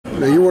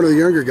Now, you're one of the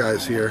younger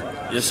guys here.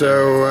 Yes,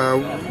 so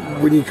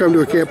when you come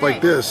to a camp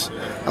like this,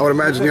 I would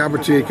imagine the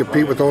opportunity to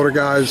compete with older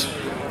guys,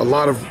 a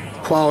lot of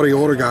quality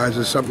older guys,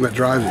 is something that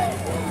drives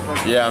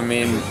you. Yeah, I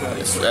mean,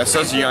 at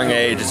such a young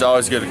age, it's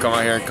always good to come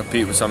out here and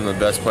compete with some of the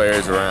best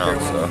players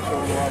around. So,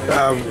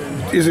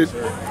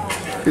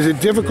 is it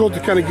difficult to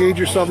kind of gauge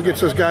yourself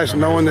against those guys,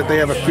 knowing that they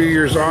have a few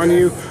years on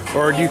you,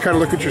 or do you kind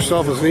of look at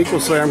yourself as an equal,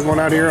 say, I'm going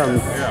out here,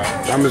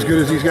 I'm as good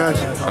as these guys?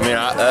 I mean,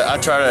 I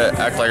try to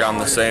act like I'm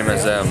the same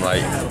as them.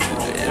 Like,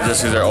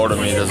 just because they're older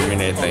than me doesn't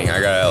mean anything. I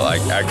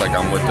gotta act like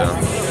I'm with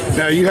them.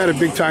 Now, you had a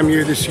big time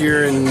year this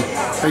year, and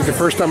I think the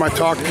first time I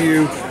talked to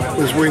you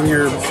was when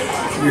your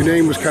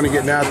name was kind of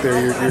getting out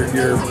there.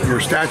 Your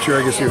stature,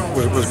 I guess,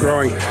 was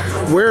growing.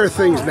 Where are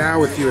things now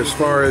with you as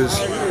far as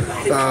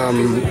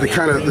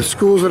the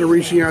schools that are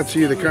reaching out to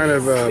you, the kind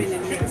of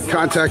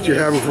contact you're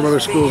having from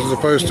other schools as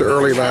opposed to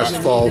early last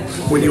fall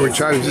when you were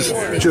trying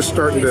to just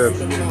starting to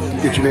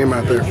get your name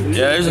out there?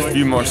 Yeah, there's a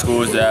few more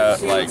schools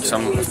that,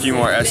 a few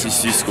more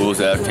SEC schools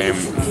that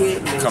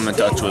have come in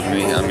touch with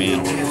me. I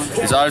mean,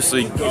 it's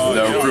obviously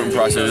the recruiting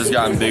process has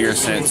gotten bigger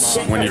since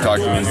when you're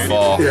talking in the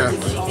fall. Yeah.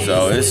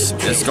 So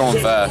it's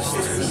going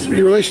fast.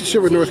 Your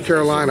relationship with North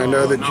Carolina, I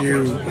know that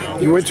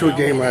you went to a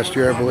game last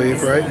year, I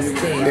believe, right?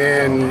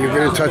 And you've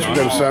been in touch with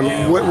them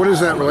some. What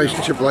is that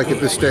relationship like at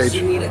this stage?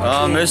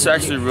 It's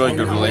actually a really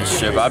good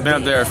relationship. I've been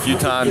up there a few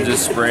times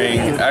this spring.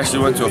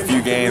 Actually went to a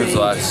few games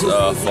last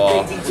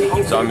fall.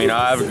 So, I mean,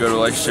 I have a good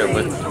relationship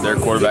with their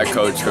quarterback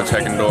coach, Coach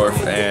Heckendorf,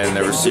 and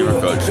their receiver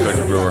coach,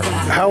 Coach Brewer.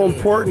 How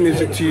important is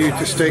it to you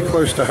to stay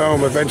close to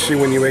home eventually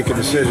when you make a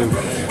decision?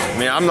 I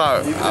mean, I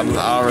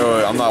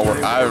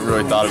haven't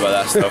really thought about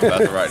that stuff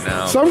as of right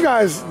now. Some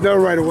guys know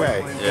right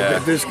away. Yeah.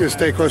 They're just going to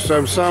stay close to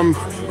home. Some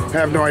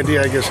have no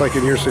idea, I guess, like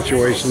in your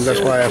situation. That's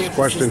why I asked the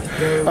question.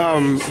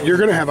 You're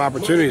going to have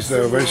opportunities,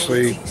 though,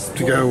 eventually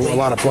to go a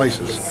lot of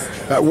places.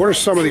 What are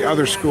some of the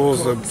other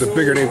schools, the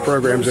bigger name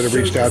programs that have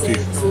reached out to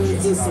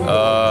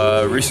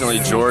you? Recently,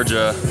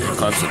 Georgia and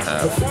Clemson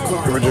have.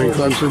 Georgia and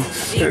Clemson.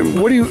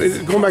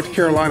 And going back to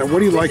Carolina, what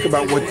do you like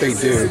about what they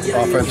do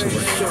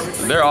offensively?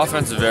 Their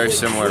offense is very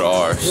similar to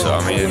ours, so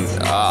I mean,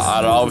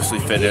 I'd obviously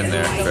fit in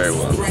there very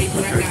well.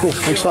 Okay, cool.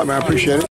 Thanks a lot, man. I appreciate it.